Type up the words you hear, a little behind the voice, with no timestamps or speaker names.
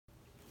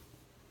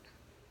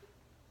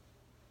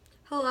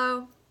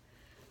Hello,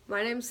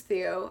 my name's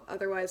Theo,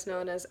 otherwise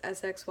known as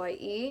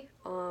SXYE.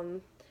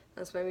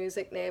 That's my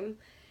music name,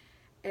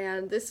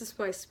 and this is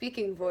my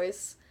speaking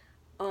voice.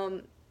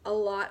 A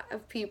lot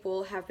of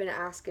people have been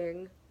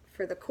asking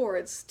for the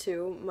chords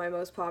to my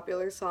most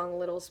popular song,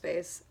 Little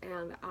Space,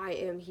 and I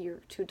am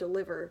here to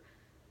deliver.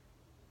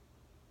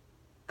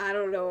 I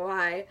don't know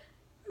why,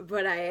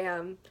 but I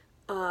am.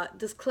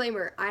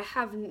 Disclaimer, I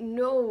have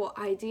no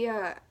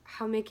idea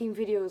how making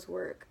videos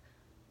work.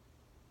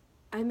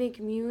 I make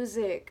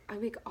music. I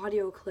make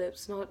audio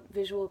clips, not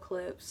visual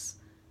clips.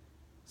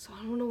 So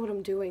I don't know what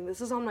I'm doing.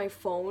 This is on my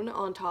phone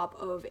on top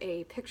of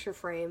a picture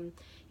frame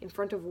in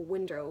front of a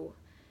window.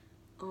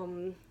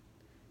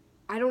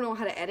 I don't know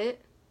how to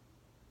edit.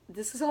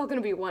 This is all gonna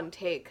be one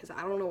take because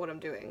I don't know what I'm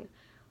doing.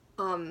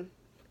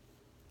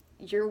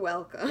 You're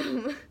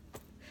welcome.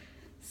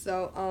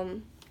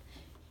 So,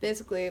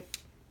 basically,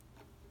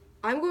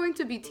 I'm going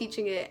to be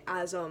teaching it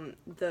as,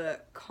 the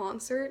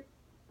concert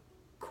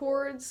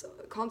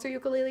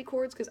ukulele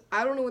chords, because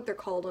I don't know what they're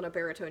called on a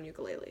baritone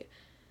ukulele.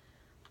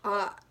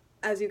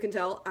 As you can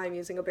tell, I'm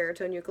using a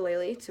baritone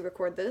ukulele to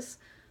record this.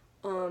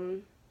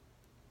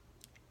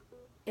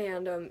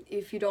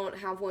 If you don't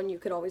have one, you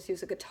could always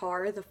use a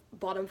guitar. The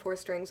bottom 4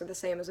 strings are the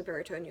same as a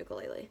baritone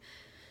ukulele.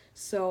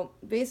 So,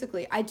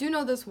 basically, I do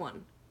know this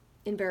one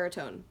in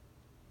baritone.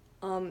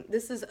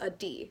 This is a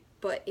D,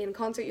 but in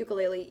concert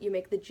ukulele, you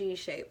make the G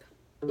shape.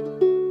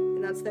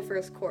 And that's the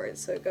first chord,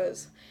 so it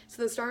goes.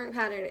 So the starting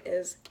pattern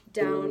is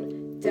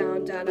down,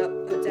 down, down,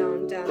 up,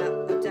 down, down,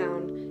 up,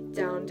 down,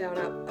 down, down,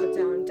 up,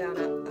 down, down,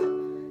 up.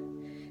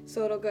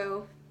 So it'll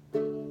go.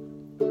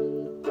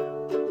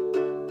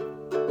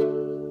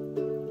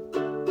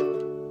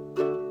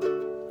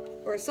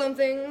 Or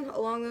something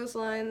along those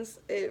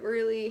lines. It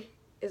really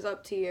is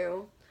up to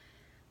you.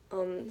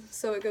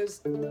 So it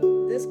goes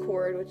this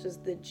chord, which is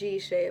the G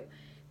shape.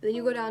 Then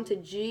you go down to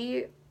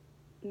G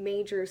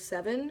major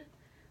 7,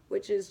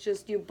 which is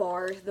just you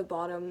bar the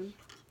bottom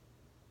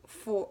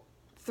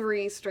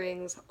 3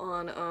 strings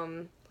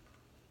on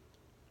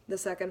the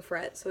 2nd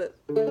fret, so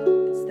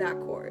it's that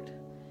chord.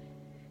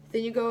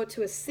 Then you go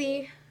to a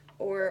C,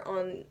 or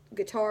on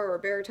guitar or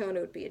baritone it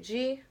would be a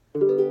G.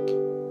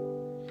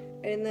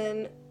 And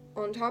then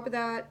on top of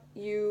that,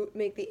 you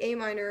make the A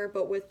minor,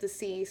 but with the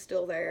C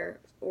still there,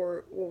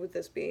 or what would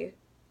this be?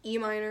 E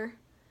minor.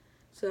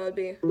 So that would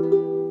be.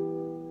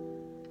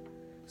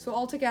 So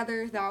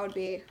altogether, that would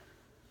be.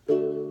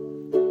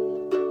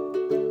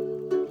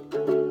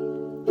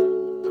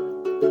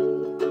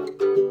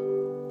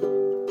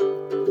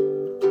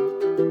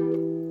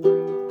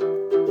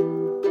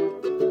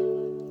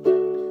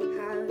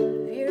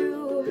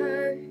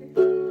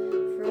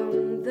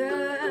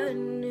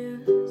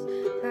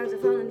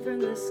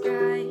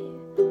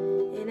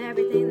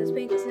 Everything that's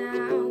pink is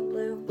now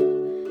blue.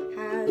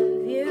 Have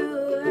you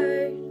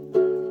heard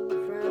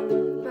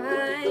from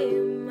my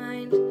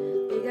mind?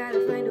 We gotta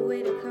find a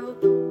way to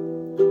cope,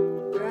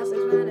 or else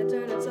it's gonna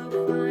turn out so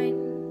fine.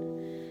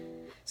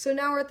 So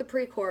now we're at the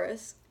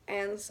pre-chorus,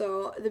 and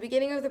so the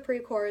beginning of the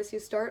pre-chorus, you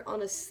start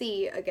on a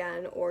C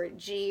again, or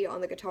G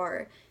on the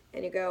guitar,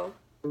 and you go.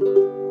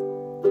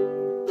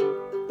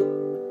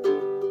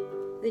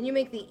 Then you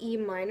make the E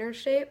minor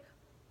shape.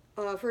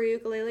 For a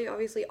ukulele,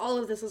 obviously all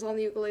of this is on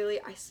the ukulele.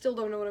 I still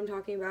don't know what I'm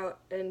talking about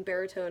in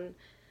baritone.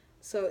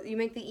 So you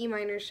make the E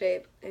minor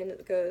shape, and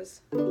it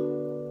goes. And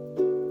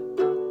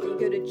you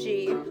go to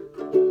G.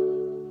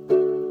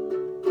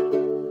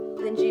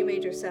 Then G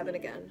major 7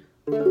 again.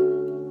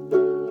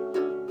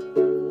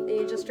 And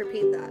you just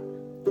repeat that.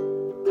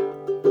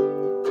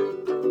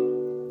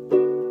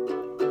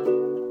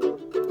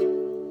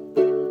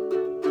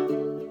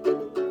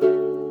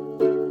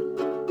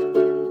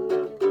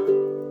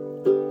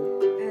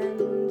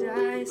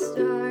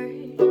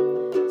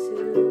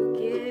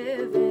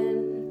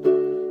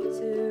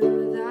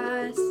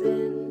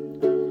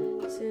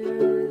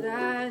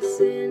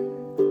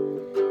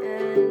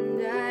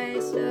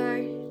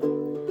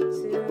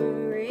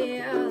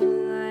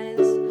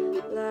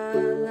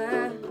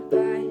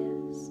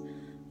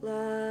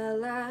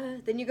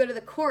 Then you go to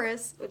the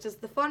chorus, which is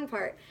the fun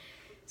part.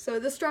 So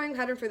the strumming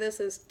pattern for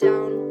this is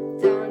down,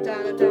 down,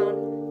 down, up,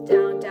 down,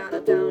 down, down,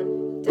 up,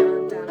 down,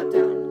 down, down, up,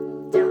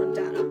 down, down,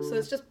 down, up. So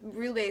it's just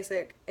real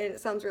basic, and it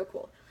sounds real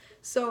cool.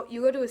 So you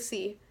go to a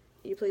C,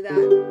 you play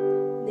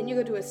that. Then you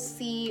go to a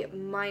C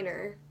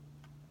minor,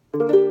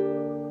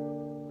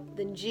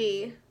 then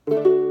G,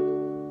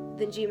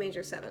 then G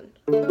major 7.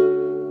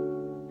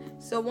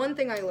 So one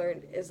thing I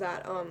learned is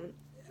that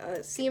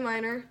C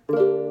minor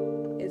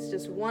is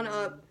just 1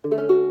 up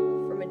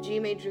from a G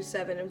major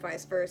 7 and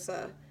vice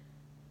versa.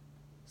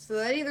 So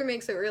that either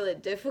makes it really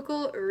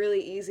difficult or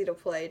really easy to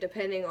play,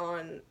 depending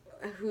on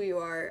who you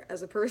are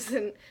as a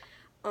person.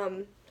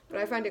 But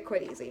I find it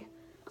quite easy.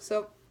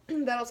 So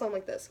that'll sound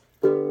like this.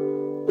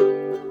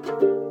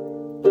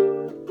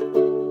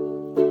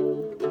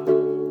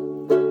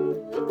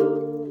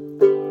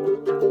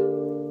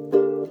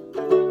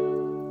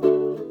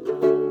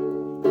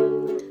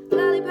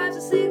 Lollipops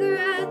and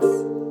cigarettes,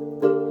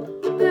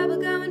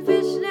 bubblegum and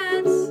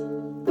fishnets,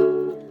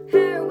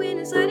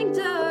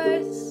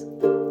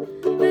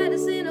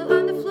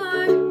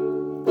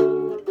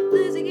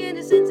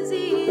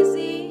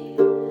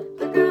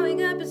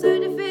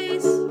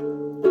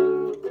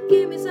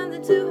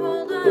 something to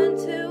hold on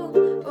to,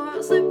 or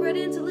I'll slip right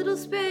into little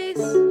space.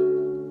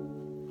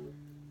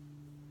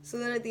 So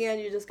then at the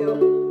end you just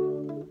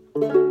go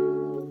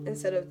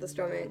instead of the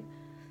strumming.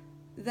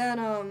 Then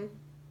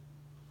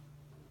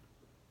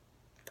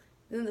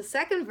the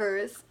second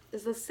verse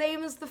is the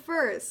same as the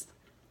first.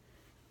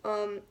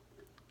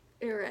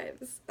 It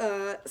rhymes.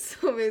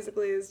 So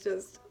basically it's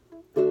just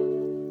remember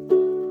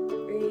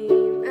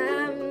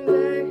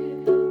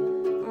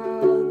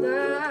all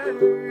the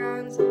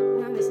rounds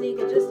when we sneak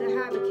in just to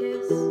have a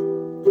kiss,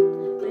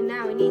 but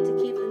now we need to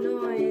keep the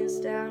noise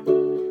down.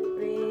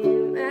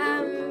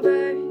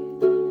 Remember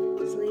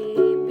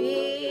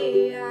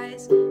sleepy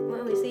eyes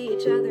when we see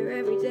each other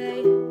every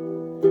day,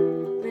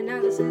 but now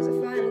this is a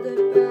final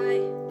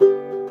goodbye,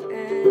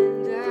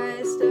 and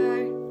I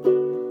start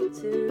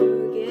to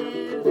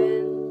give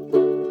in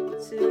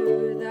to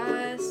the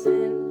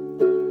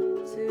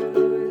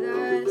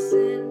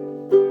sin,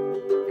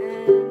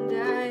 and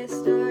I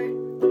start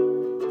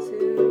to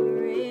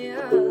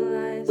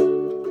realize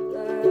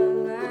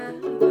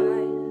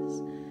lullabies,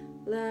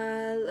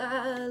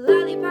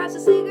 lollipops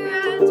and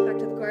cigarettes, back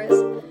to the chorus,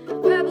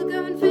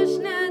 bubblegum and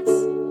fishnets,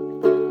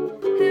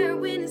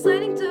 heroin and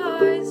sliding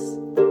doors,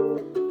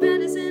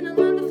 medicine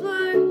along the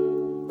floor,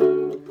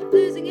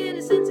 losing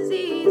innocence is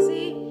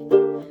easy,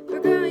 we're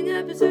growing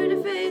up, it's hard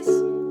to face.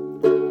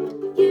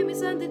 Give me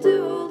something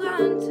to hold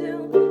on to,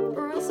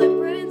 or I'll slip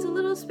right into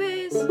little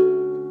space.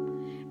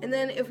 And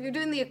then if you're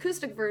doing the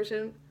acoustic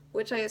version,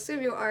 which I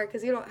assume you are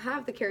because you don't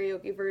have the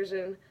karaoke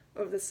version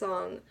of the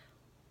song,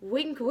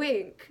 wink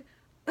wink,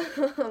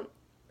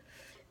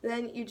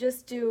 then you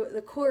just do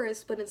the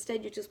chorus, but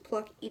instead you just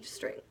pluck each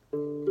string.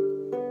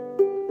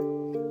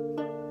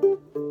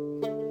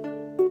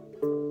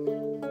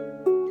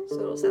 So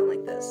it'll sound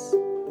like this.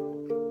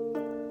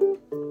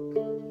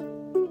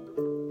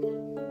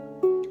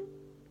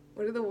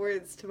 What are the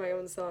words to my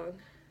own song?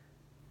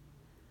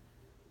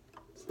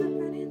 Slip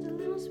right into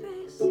little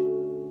space.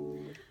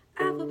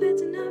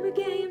 Alphabets and number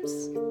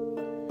games.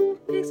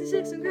 Pixie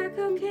sticks and crack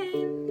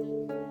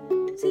cocaine.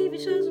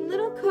 TV shows and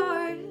little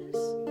cars.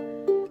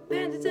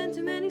 Bandits and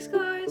too many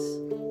scars.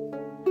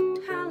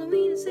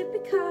 Halloween and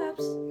sippy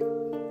cups.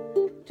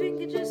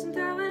 Drinking juice and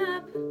throwing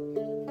up.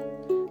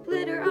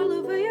 Glitter all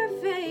over your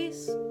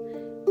face.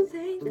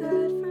 Thank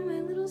God for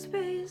my little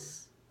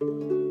space.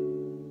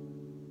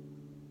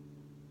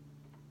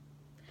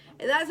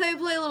 And that's how you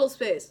play Little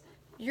Space.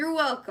 You're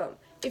welcome.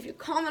 If you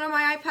comment on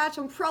my eye patch,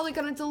 I'm probably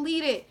gonna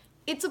delete it.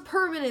 It's a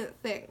permanent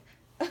thing.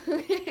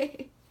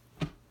 Okay.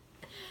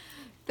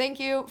 Thank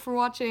you for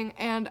watching,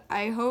 and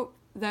I hope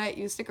that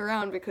you stick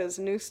around because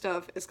new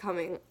stuff is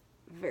coming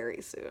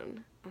very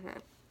soon. Okay.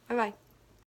 Bye-bye.